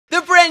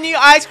brand new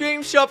ice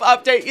cream shop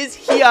update is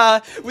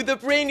here with the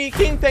brand new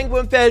King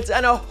Penguin beds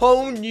and a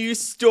whole new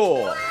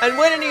store. And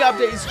when a new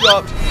update is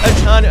dropped,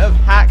 a ton of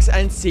hacks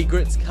and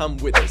secrets come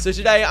with it. So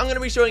today I'm going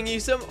to be showing you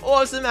some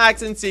awesome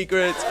hacks and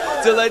secrets.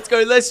 So let's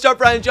go, let's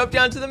jump right and jump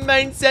down to the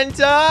main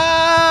center.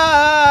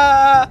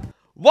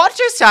 What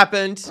just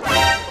happened?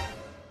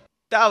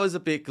 That was a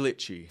bit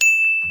glitchy.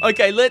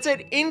 Okay, let's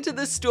head into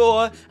the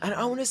store, and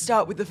I want to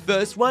start with the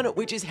first one,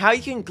 which is how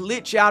you can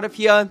glitch out of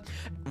here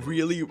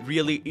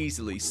really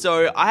easily.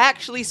 So I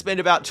actually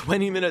spent about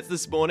 20 minutes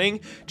this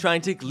morning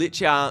trying to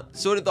glitch out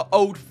sort of the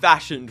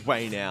old-fashioned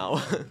way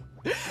now.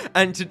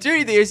 And to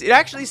do this, it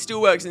actually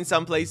still works in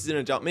some places in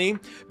Adopt Me,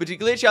 but to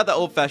glitch out the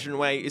old-fashioned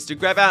way is to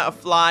grab out a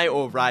fly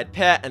or ride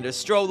pet and a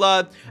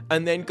stroller,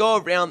 and then go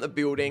around the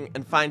building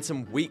and find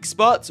some weak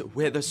spots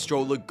where the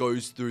stroller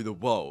goes through the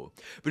wall.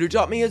 But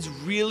Adopt Me has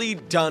really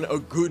done a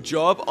good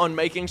job on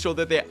making sure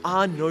that there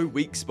are no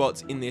weak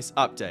spots in this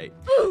update.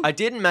 I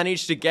did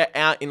manage to get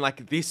out in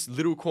like this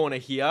little corner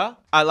here.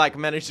 I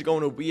managed to go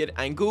on a weird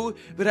angle,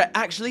 but I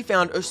actually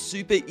found a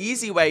super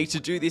easy way to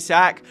do this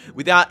hack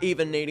without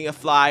even needing a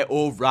fly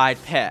or ride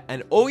pet.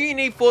 And all you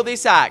need for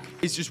this hack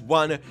is just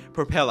one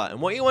propeller. And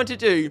what you want to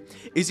do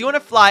is you want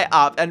to fly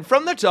up, and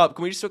from the top,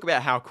 can we just talk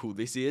about how cool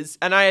this is?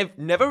 And I have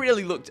never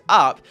really looked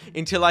up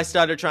until I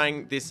started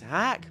trying this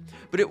hack,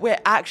 but we're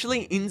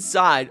actually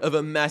inside of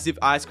a massive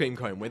ice cream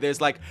cone where there's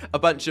like a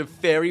bunch of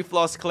fairy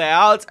floss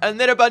clouds and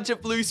then a bunch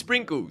of blue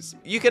sprinkles.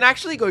 You can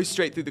actually go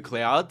straight through the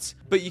clouds,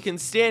 but you can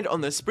stand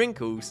on the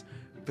sprinkles.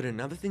 But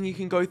another thing you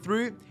can go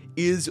through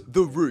is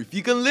the roof.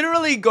 You can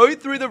literally go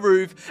through the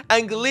roof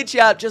and glitch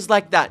out just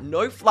like that.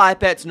 No fly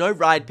pets, no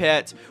ride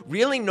pets,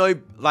 really no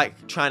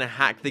trying to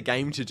hack the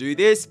game to do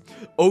this.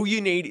 All you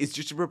need is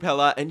just a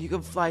propeller and you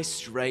can fly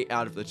straight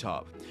out of the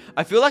top.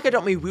 I feel like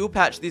Adopt Me will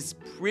patch this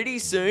pretty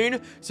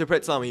soon, so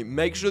Prezley,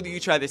 make sure that you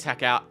try this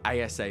hack out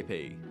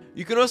ASAP.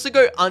 You can also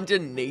go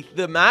underneath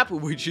the map,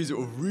 which is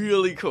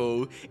really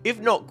cool, if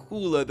not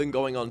cooler than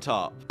going on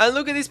top. And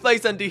look at this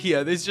place under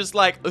here. There's just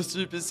like a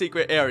super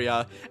secret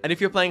area, and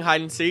if you're playing hide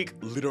and seek,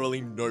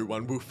 literally no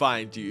one will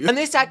find you. And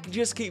this hack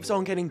just keeps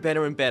on getting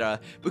better and better,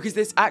 because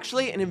there's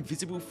actually an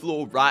invisible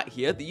floor right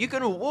here that you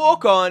can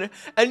walk on,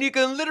 and you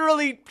can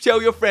literally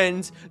tell your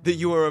friends that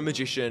you are a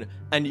magician,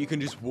 and you can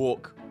just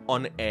walk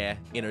on air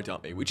in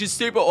Adopt Me, which is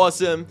super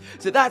awesome.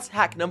 So that's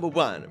hack number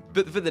one.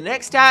 But for the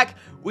next hack,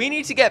 we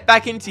need to get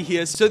back into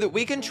here so that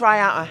we can try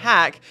out a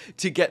hack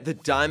to get the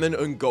diamond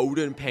and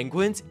golden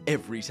penguins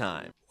every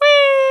time.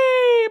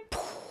 Whee!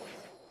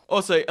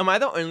 Also, am I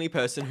the only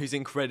person who's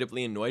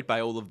incredibly annoyed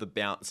by all of the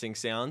bouncing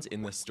sounds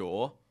in the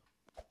store?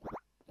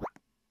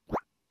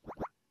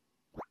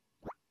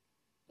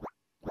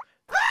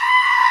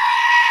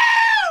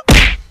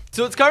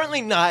 So it's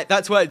currently night,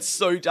 that's why it's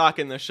so dark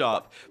in the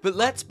shop. But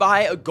let's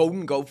buy a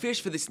golden goldfish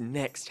for this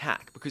next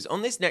hack, because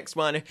on this next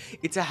one,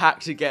 it's a hack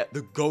to get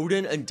the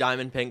golden and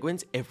diamond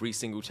penguins every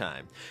single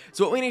time.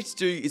 So what we need to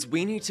do is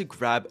we need to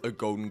grab a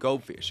golden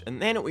goldfish,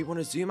 and then we want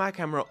to zoom our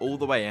camera all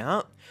the way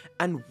out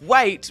and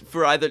wait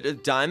for either the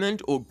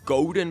diamond or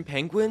golden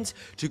penguins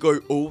to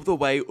go all the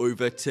way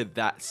over to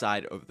that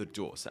side of the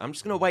door. So I'm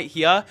just going to wait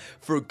here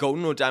for a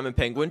golden or diamond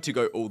penguin to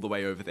go all the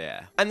way over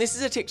there. And this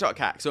is a TikTok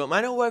hack, so it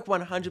might not work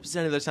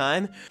 100% of the time,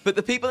 but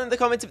the people in the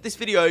comments of this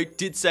video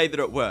did say that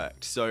it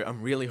worked, so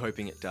I'm really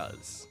hoping it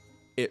does.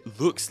 It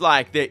looks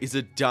like there is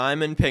a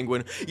diamond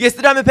penguin. Yes,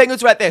 the diamond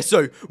penguin's right there.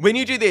 So when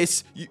you do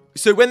this,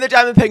 so when the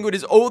diamond penguin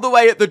is all the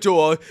way at the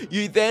door,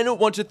 you then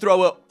want to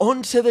throw it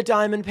onto the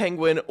diamond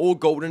penguin or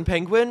golden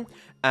penguin.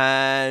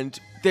 And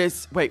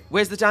wait,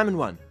 where's the diamond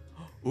one?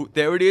 Oh,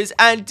 there it is.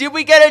 And did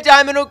we get a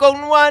diamond or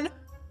golden one?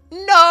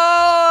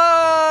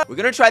 No! We're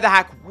going to try the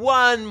hack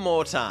one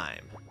more time.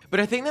 But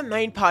I think the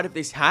main part of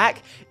this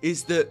hack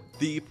is that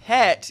the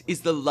pet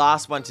is the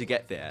last one to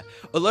get there.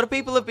 A lot of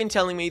people have been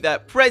telling me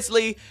that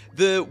Prezley,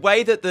 the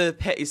way that the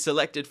pet is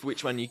selected for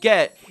which one you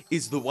get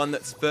is the one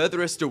that's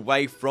furthest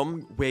away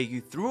from where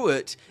you threw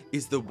it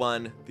is the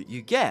one that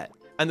you get.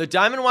 And the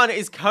diamond one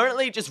is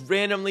currently just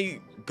randomly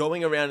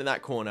going around in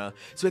that corner.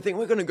 So I think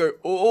we're going to go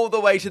all the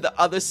way to the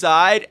other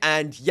side.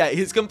 And yeah,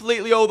 he's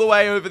completely all the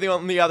way over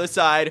on the other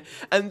side.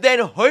 And then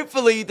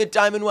hopefully the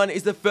diamond one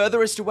is the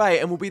furthest away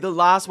and will be the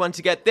last one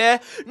to get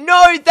there.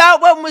 No,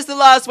 that one was the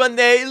last one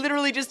there. It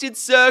literally just did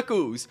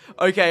circles.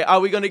 Okay,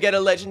 are we going to get a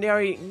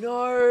legendary?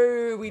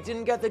 No, we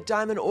didn't get the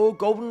diamond or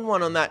golden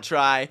one on that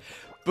try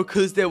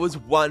because there was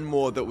one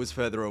more that was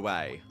further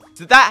away.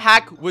 So that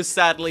hack was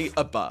sadly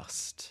a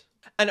bust.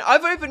 And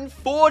I've opened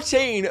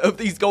 14 of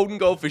these golden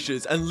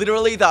goldfishes, and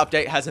literally the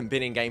update hasn't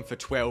been in game for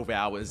 12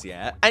 hours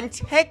yet. And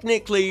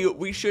technically,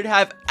 we should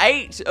have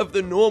 8 of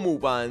the normal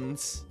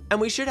ones,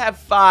 and we should have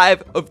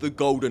 5 of the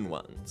golden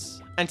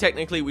ones. And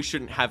technically, we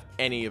shouldn't have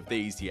any of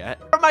these yet.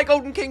 Where are my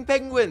golden king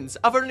penguins?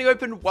 I've only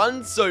opened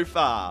 1 so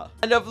far.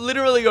 And I've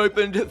literally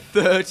opened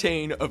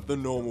 13 of the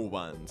normal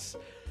ones.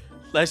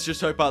 Let's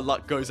just hope our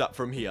luck goes up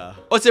from here.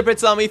 Also,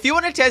 Prezley, if you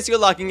want to test your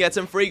luck and get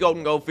some free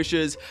golden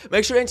goldfishes,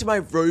 make sure to enter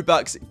my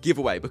Robux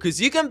giveaway because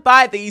you can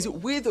buy these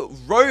with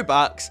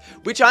Robux,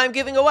 which I'm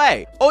giving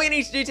away. All you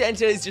need to do to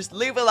enter is just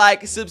leave a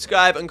like,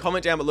 subscribe, and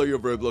comment down below your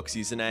Roblox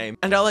username.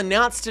 And I'll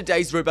announce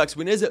today's Robux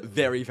winners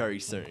very,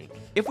 very soon.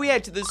 If we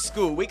head to the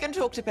school, we can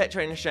talk to Pet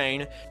Trainer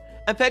Shane,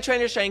 and Pet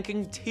Trainer Shane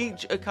can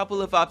teach a couple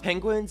of our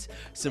penguins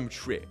some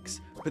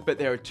tricks. But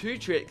there are 2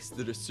 tricks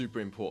that are super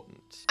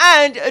important.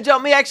 And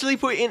Adopt Me actually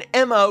put in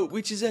Emma,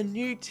 which is a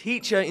new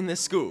teacher in the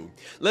school.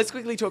 Let's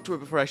quickly talk to her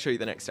before I show you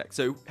the next hack.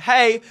 So,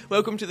 hey,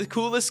 welcome to the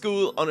coolest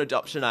school on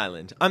Adoption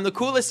Island. I'm the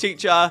coolest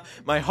teacher.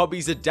 My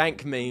hobbies are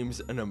dank memes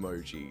and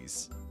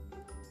emojis.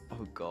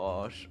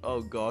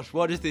 Oh gosh,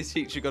 what is this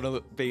teacher gonna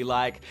be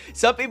like?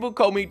 Some people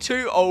call me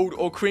too old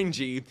or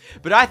cringy,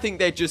 but I think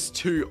they're just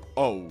too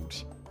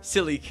old.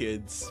 Silly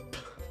kids.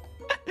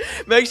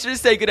 Make sure to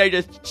say good day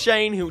to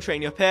Shane, he'll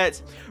train your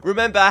pets.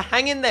 Remember,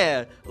 hang in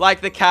there, like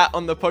the cat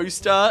on the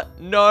poster.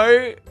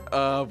 No?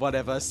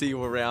 Whatever, see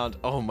you around.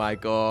 Oh my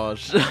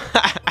gosh.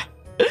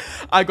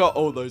 I got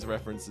all those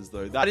references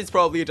though. That is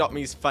probably Adopt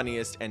Me's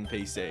funniest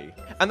NPC.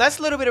 And that's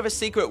a little bit of a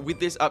secret with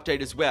this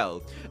update as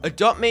well.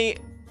 Adopt Me...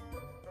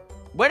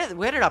 Where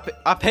did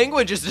our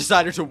penguin just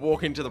decided to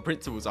walk into the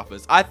principal's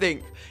office? I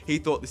think he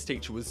thought this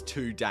teacher was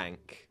too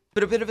dank.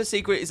 But a bit of a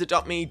secret is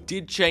Adopt Me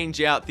did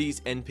change out these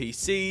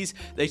NPCs.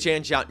 They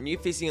changed out New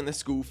Fizzy in the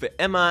school for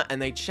Emma,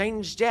 and they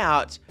changed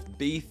out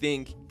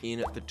B-Think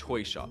in the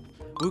toy shop.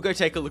 We'll go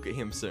take a look at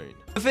him soon.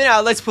 But for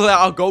now, let's pull out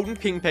our golden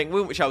king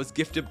penguin, which I was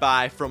gifted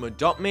by from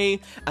Adopt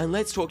Me, and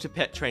let's talk to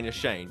Pet Trainer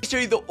Shane to show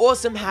you the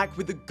awesome hack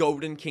with the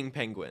golden king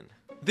penguin.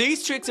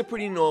 These tricks are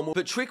pretty normal,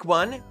 but trick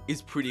 1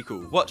 is pretty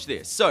cool. Watch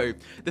this. So,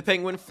 the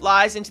penguin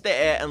flies into the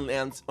air and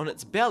lands on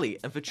its belly.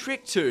 And for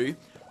trick 2,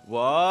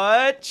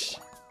 watch...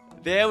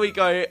 There we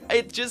go.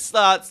 It just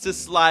starts to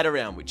slide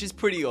around, which is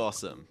pretty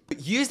awesome. But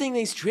using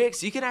these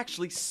tricks, you can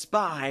actually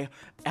spy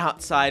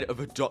outside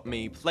of Adopt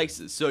Me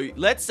places. So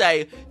let's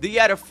say that you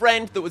had a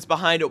friend that was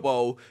behind a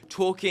wall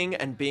talking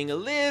and being a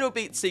little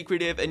bit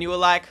secretive, and you were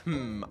like,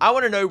 I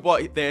want to know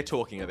what they're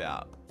talking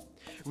about.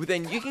 Well,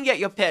 then you can get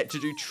your pet to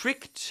do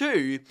trick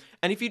 2,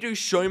 and if you do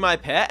show my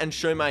pet and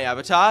show my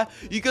avatar,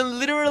 you can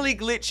literally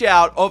glitch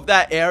out of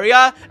that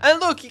area,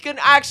 and look, you can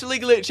actually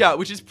glitch out,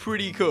 which is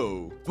pretty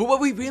cool. But what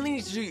we really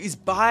need to do is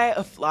buy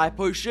a fly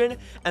potion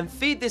and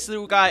feed this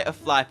little guy a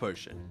fly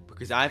potion,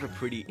 because I have a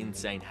pretty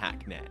insane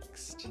hack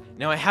next.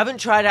 Now, I haven't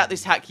tried out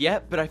this hack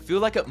yet, but I feel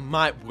like it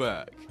might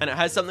work, and it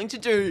has something to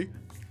do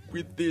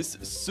with this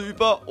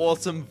super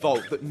awesome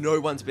vault that no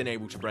one's been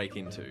able to break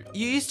into.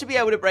 You used to be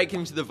able to break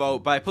into the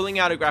vault by pulling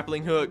out a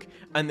grappling hook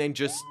and then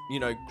just, you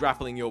know,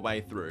 grappling your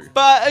way through.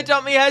 But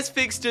Adopt Me has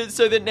fixed it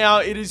so that now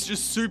it is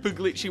just super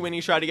glitchy when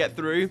you try to get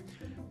through.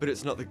 But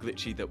it's not the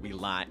glitchy that we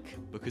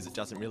like because it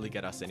doesn't really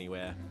get us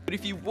anywhere. But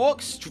if you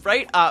walk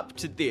straight up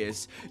to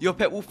this, your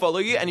pet will follow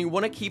you and you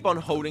want to keep on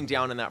holding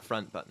down on that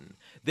front button.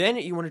 Then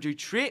you want to do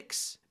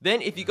tricks.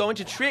 Then if you go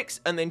into tricks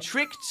and then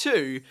trick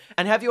 2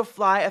 and have your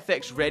fly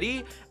effects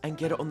ready and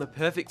get it on the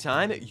perfect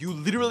time, you'll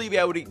literally be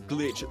able to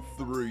glitch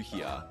through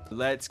here.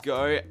 Let's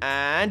go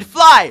and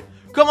fly.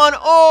 Come on.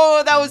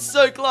 Oh, that was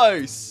so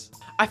close.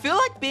 I feel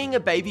like being a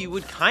baby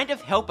would kind of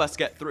help us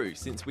get through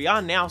since we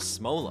are now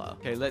smaller.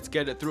 Okay, let's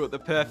get it through at the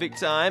perfect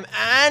time.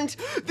 And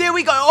there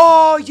we go.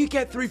 Oh, you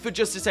get through for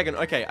just a second.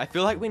 Okay, I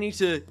feel like we need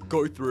to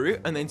go through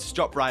and then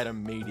stop right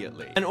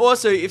immediately. And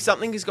also, if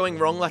something is going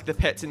wrong, like the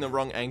pet's in the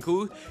wrong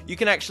ankle, you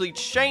can actually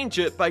change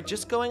it by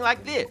just going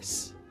like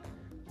this.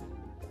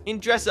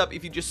 In Dress Up,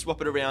 if you just swap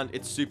it around,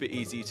 it's super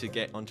easy to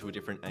get onto a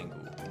different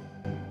angle.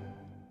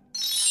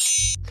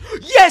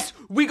 Yes,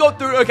 we got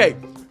through. Okay,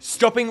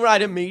 stopping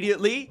right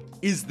immediately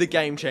is the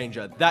game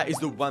changer. That is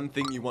the one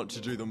thing you want to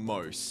do the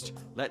most.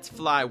 Let's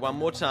fly one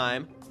more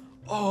time.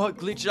 Oh, it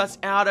glitched us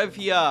out of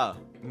here.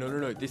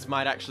 No, this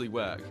might actually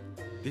work.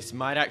 This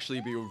might actually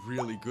be a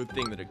really good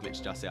thing that it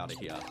glitched us out of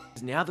here.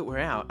 Now that we're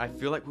out, I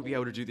feel like we'll be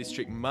able to do this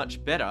trick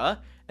much better.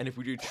 And if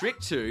we do trick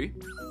 2,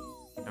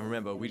 and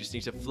remember, we just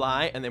need to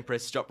fly and then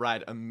press stop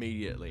ride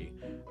immediately.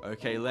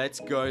 Okay,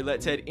 let's go.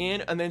 Let's head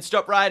in and then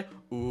stop ride.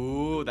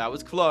 Ooh, that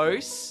was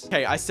close.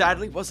 Okay, I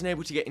sadly wasn't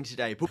able to get in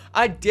today, but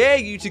I dare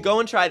you to go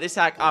and try this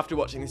hack after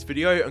watching this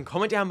video and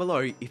comment down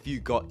below if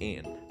you got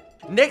in.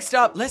 Next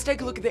up, let's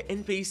take a look at the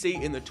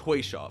NPC in the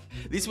toy shop.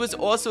 This was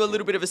also a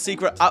little bit of a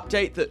secret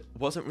update that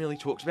wasn't really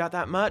talked about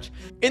that much.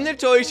 In the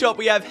toy shop,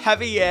 we have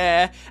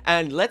Javier,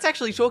 and let's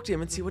actually talk to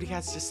him and see what he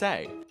has to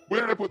say. Where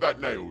did I put that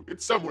nail?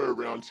 It's somewhere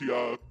around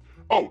here.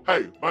 Oh,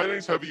 hey, my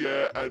name's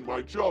Javier, and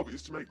my job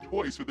is to make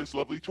toys for this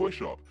lovely toy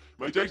shop.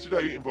 My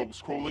day-to-day involves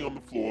crawling on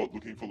the floor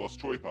looking for lost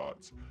toy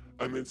parts,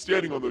 and then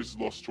standing on those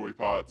lost toy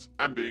parts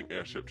and being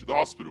airshipped to the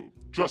hospital.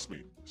 Trust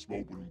me,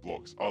 small wooden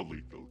blocks are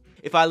lethal.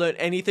 If I learned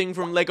anything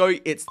from Lego,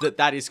 it's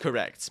that is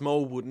correct.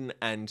 Small wooden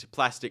and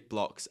plastic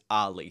blocks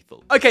are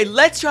lethal. Okay,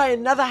 let's try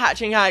another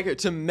hatching hack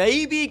to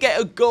maybe get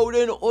a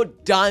golden or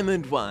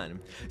diamond one.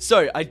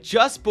 So, I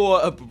just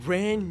bought a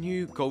brand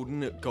new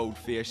golden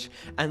goldfish,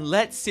 and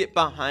let's sit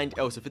behind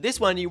Elsa. For this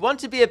one, you want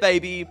to be a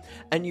baby,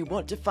 and you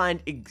want to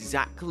find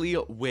exactly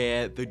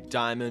where the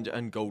diamond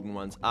and golden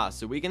ones are.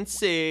 So we can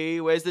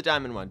see, where's the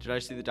diamond one? Did I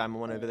see the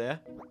diamond one over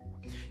there?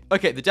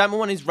 Okay, the diamond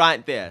one is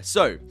right there.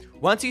 So,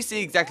 once you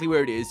see exactly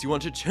where it is, you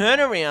want to turn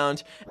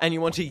around and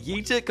you want to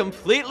yeet it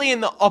completely in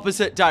the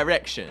opposite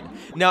direction.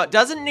 Now, it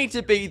doesn't need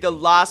to be the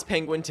last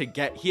penguin to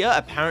get here,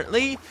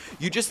 apparently.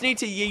 You just need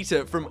to yeet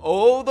it from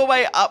all the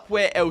way up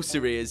where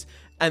Elsa is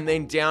and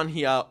then down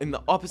here in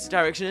the opposite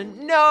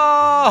direction.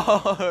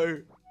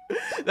 No!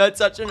 That's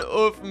such an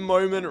oof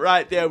moment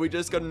right there. We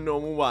just got a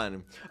normal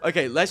one.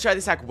 Okay, let's try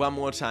this hack one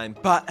more time,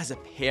 but as a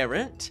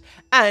parent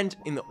and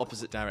in the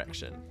opposite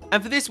direction.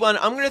 And for this one,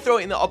 I'm going to throw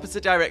it in the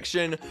opposite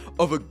direction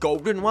of a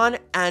golden one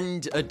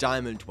and a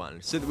diamond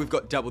one so that we've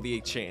got double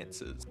the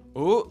chances.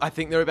 Oh, I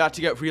think they're about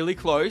to get really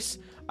close.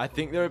 I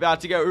think they're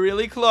about to get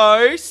really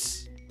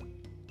close.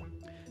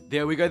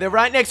 There we go, they're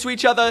right next to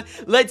each other.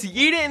 Let's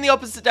yeet it in the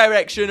opposite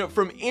direction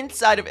from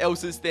inside of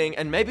Elsa's thing.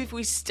 And maybe if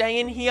we stay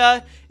in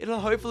here,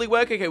 it'll hopefully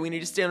work. Okay, we need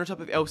to stay on top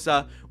of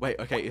Elsa. Wait,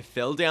 okay, it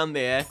fell down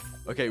there.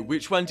 Okay,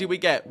 which one did we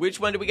get? Which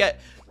one did we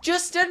get?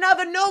 Just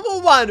another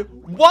normal one.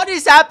 What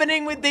is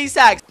happening with these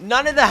hacks?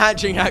 None of the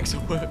hatching hacks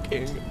are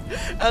working.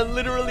 And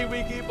literally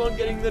we keep on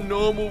getting the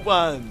normal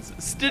ones.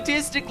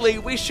 Statistically,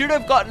 we should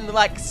have gotten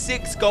like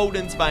 6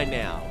 goldens by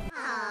now.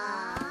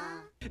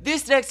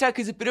 This next hack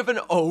is a bit of an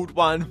old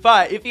one,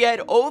 but if you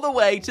head all the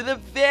way to the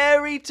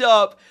very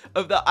top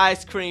of the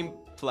ice cream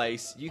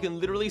place, you can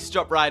literally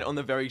stop right on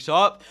the very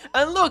top.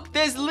 And look,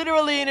 there's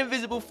literally an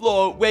invisible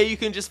floor where you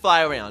can just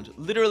fly around.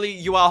 Literally,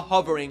 you are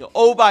hovering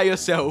all by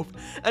yourself.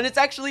 And it's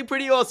actually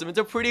pretty awesome. It's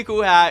a pretty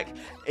cool hack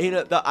in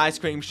the ice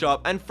cream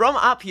shop. And from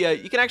up here,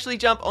 you can actually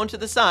jump onto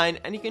the sign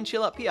and you can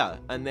chill up here.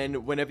 And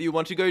then whenever you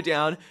want to go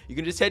down, you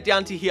can just head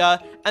down to here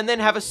and then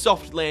have a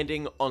soft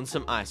landing on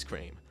some ice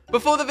cream.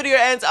 Before the video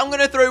ends, I'm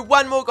going to throw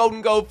one more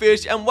golden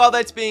goldfish, and while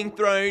that's being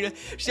thrown,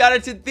 shout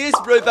out to this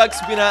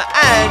Roblox winner,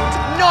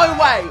 and no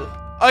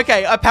way!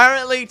 Okay,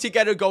 apparently to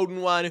get a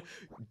golden one,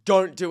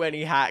 don't do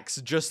any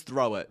hacks, just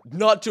throw it.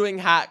 Not doing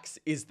hacks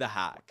is the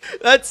hack.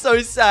 That's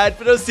so sad,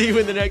 but I'll see you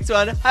in the next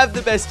one. Have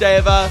the best day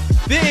ever.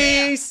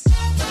 Peace!